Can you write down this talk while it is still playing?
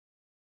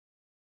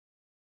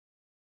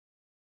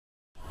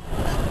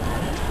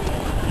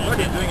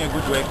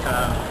good work,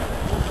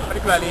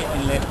 particularly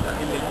in Leicester,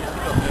 in the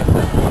city of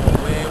Leicester,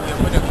 where we have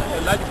got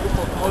a large group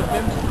of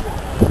Muslims,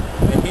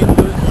 the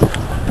Hindus,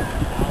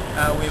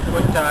 we've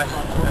got the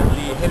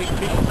Hare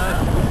Krishnas,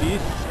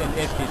 Buddhists and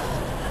atheists.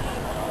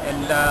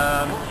 And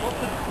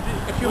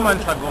a few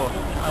months ago,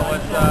 I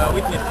was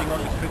witnessing on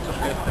the streets of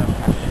Leicester.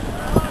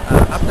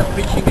 After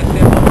preaching a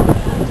sermon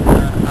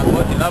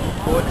about the love of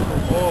God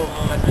for all,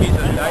 that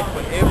Jesus died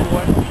for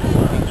everyone,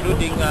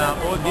 including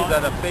all these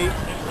other faiths,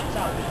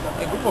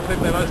 a group of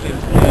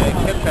Muslims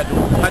captured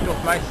part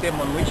of my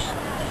sermon which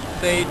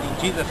said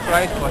Jesus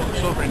Christ was the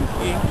sovereign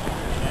king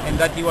and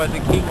that he was the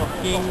King of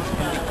kings,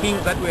 and the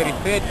kings that were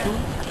referred to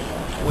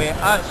were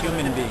us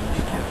human beings.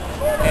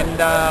 And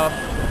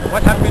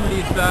what happened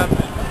is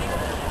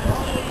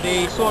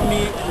they saw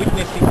me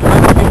witnessing to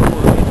other people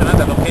at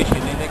another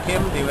location, and they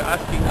came, they were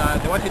asking,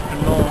 they wanted to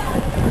know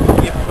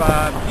if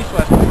this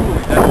was true,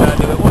 that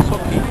they were also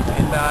kings.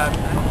 And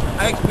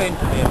I explained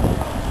to them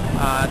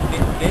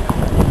that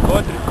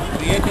God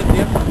created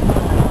them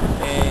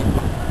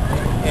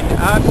and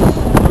us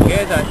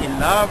together in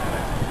love,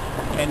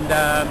 and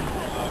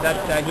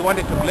that he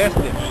wanted to bless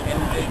them. And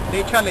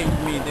they challenged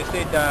me. They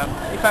said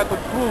if I could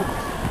prove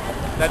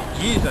that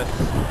Jesus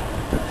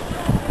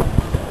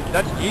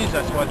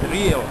was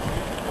real,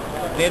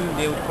 then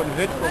they would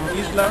convert from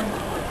Islam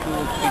to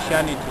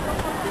Christianity.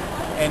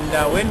 And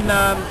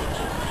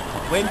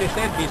when they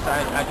said this,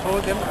 I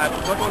told them I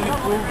could not only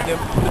prove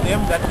to them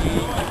that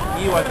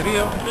he was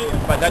real,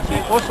 but that he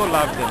also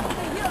loved them.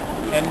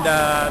 And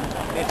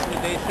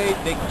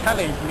they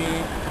challenged me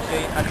to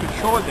say I should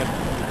show them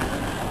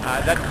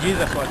that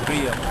Jesus was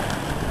real.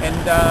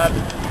 And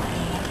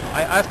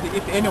I asked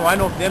if any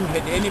one of them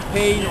had any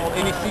pain or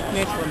any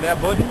sickness on their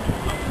body.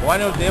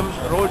 One of them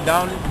rolled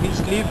down his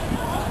sleeve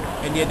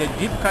and he had a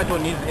deep cut on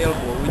his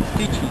elbow with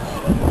stitches.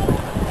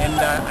 And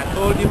I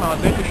told him I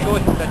was going to show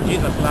him that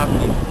Jesus loved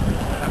him.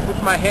 I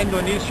put my hand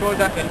on his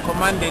shoulder and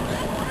commanded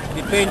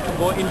the pain to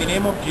go in the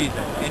name of Jesus.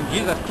 And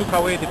Jesus took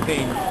away the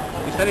pain.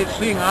 He started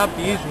swinging up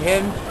his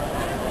hand,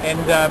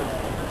 and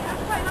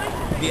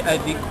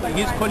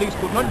his colleagues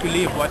could not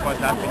believe what was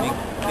happening.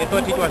 They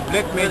thought it was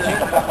black magic,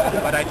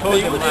 but I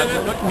told them I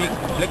did not mix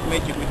black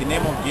magic with the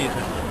name of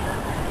Jesus.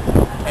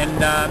 And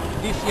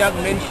this young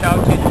man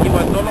shouted he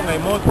was no longer a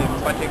Muslim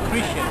but a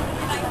Christian,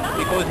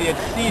 because he had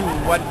seen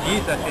what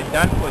Jesus had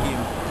done for him,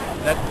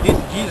 that this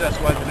Jesus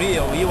was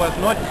real. He was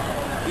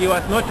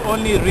not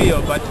only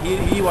real, but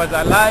he was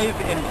alive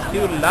and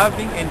still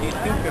loving and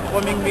still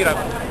performing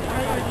miracles.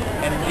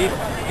 And this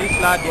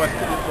lad was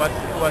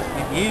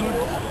healed,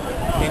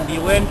 and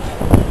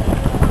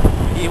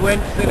he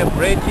went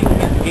celebrating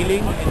his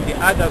healing, and the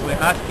others were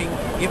asking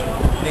if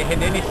they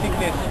had any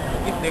sickness,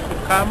 if they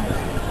could come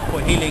for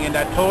healing. And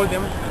I told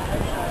them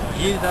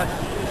Jesus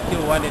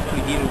still wanted to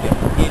heal them.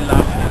 He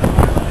loved them.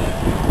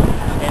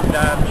 And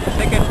the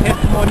second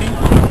testimony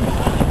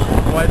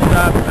was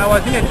I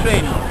was in a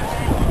train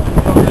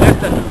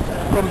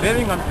from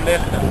Birmingham to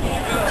Leicester,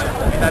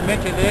 and I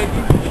met a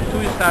lady with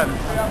two sons,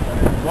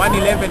 one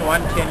 11,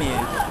 one 10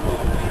 years.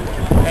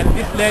 And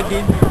this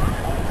lady,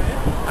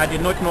 I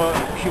did not know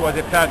she was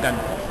a pagan.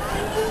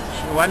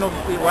 One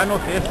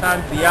of her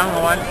sons, the young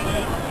one,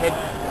 had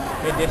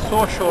a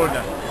sore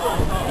shoulder.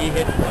 He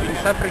had been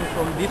suffering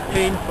from this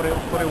pain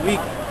for a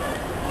week,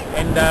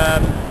 and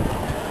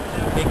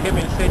they came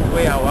and said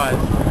where I was.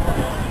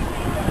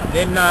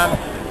 Then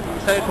he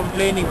started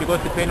complaining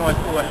because the pain was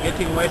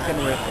getting worse and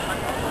worse.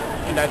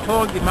 And I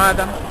told the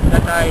mother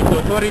that I had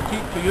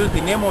authority to use the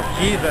name of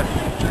Jesus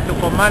to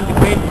command the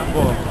pain to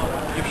go.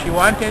 If she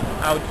wanted,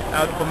 I would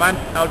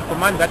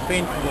command that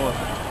pain to go.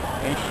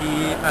 And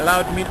she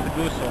allowed me to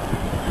do so.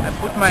 I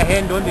put my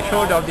hand on the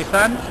shoulder of the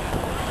son,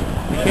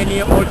 the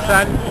 10-year-old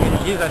son, and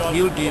Jesus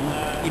healed him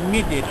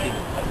immediately.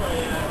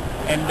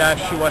 And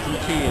she was in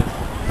tears.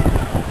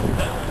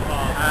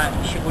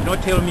 She could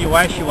not tell me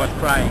why she was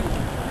crying.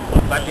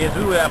 But as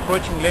we were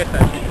approaching Leicester,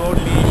 she told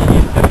me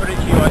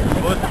she was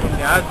divorced from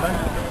the husband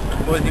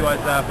because he was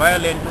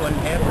violent on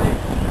her,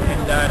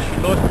 and she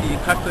lost the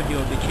custody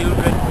of the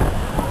children.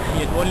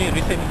 She had only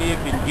recently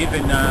been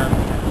given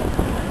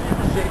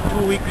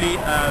 2 weekly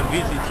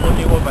visits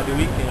only over the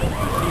weekend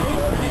to see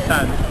the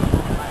sons.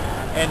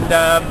 And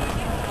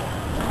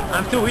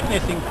I'm still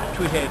witnessing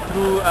to her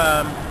through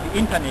the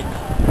internet,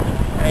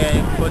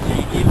 because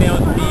she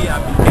emails me.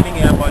 I've been telling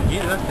her about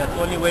Jesus. That's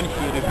only when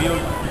she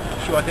revealed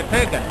she was a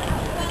pagan.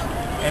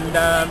 And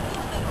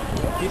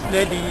this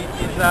lady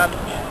is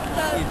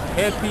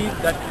happy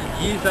that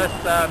Jesus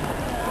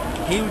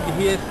healed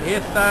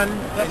her son,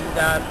 and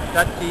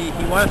that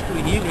he wants to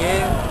heal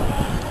her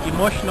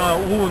emotional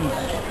wounds.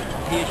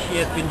 She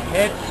has been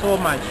hurt so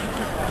much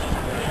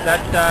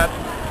that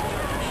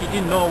she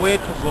didn't know where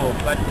to go,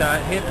 but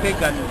her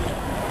pagan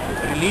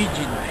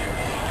religion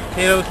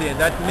tells her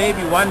that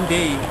maybe one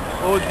day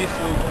all this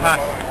will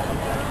pass.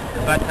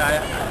 But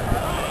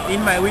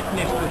in my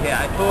witness to her,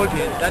 I told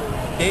her that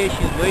day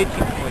she's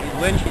waiting for is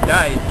when she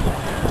dies,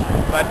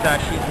 but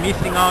she's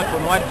missing out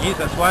on what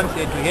Jesus wants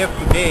her to have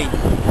today,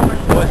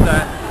 because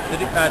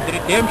the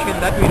redemption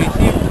that we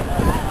received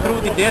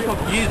through the death of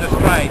Jesus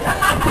Christ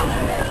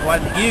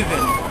was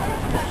given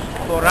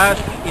for us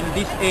in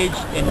this age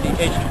and the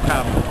age to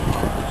come.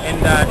 And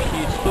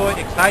she's so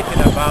excited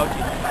about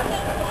it.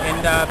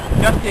 And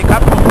just a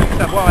couple of weeks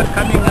ago, I was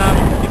coming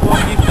before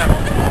Easter,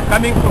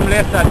 coming from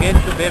Leicester again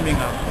to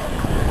Birmingham.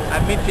 I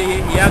met a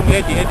young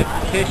lady at the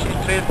train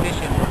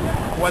station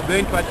who was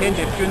going to attend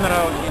a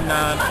funeral in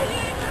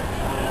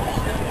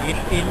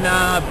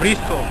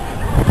Bristol.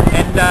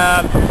 And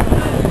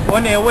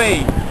on her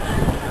way,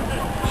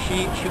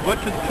 she got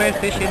to the train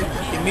station.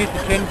 She missed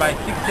the train by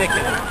 6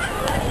 seconds.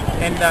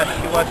 And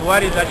she was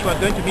worried that she was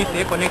going to miss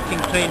the connecting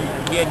train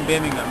here in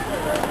Birmingham.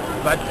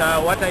 But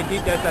what I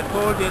did is I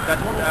told her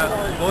that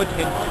God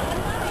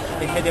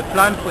had a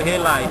plan for her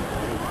life,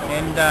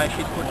 and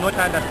she could not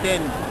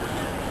understand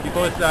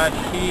because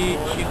she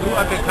grew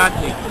up a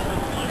Catholic,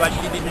 but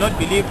she did not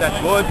believe that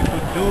God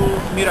could do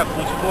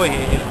miracles for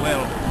her as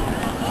well.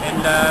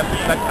 And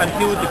but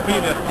until the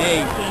previous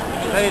day,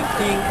 she started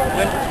seeing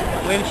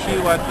when she'd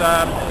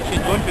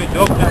gone to a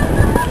doctor,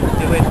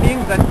 there were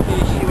things that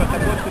she was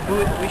supposed to do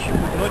which she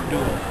could not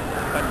do,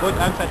 but God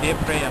answered her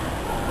prayer.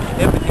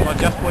 Everything was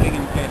just falling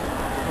in place.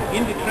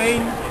 In the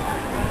train,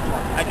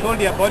 I told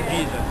her about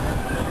Jesus,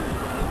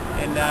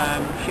 and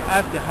she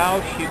asked how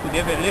she could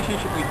have a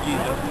relationship with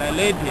Jesus, and I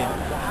led her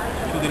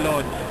to the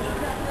Lord.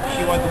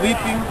 She was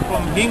weeping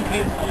from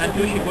Hinkley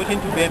until she got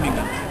into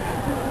Birmingham.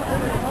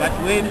 But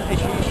when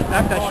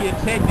after she had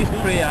said this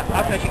prayer,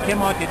 after she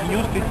came out at New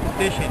Street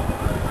station,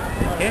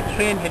 her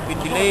train had been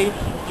delayed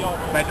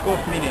by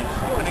 12 minutes,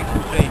 the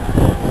connection train,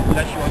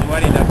 that she was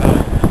worried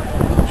about.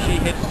 She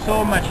had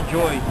so much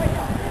joy.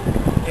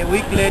 A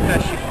week later,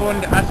 she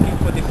phoned asking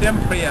for the same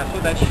prayer so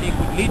that she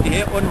could lead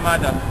her own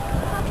mother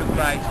to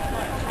Christ.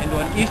 And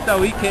on Easter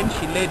weekend,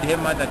 she led her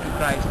mother to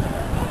Christ,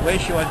 where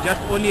she was just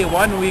only a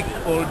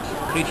 1-week-old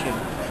Christian.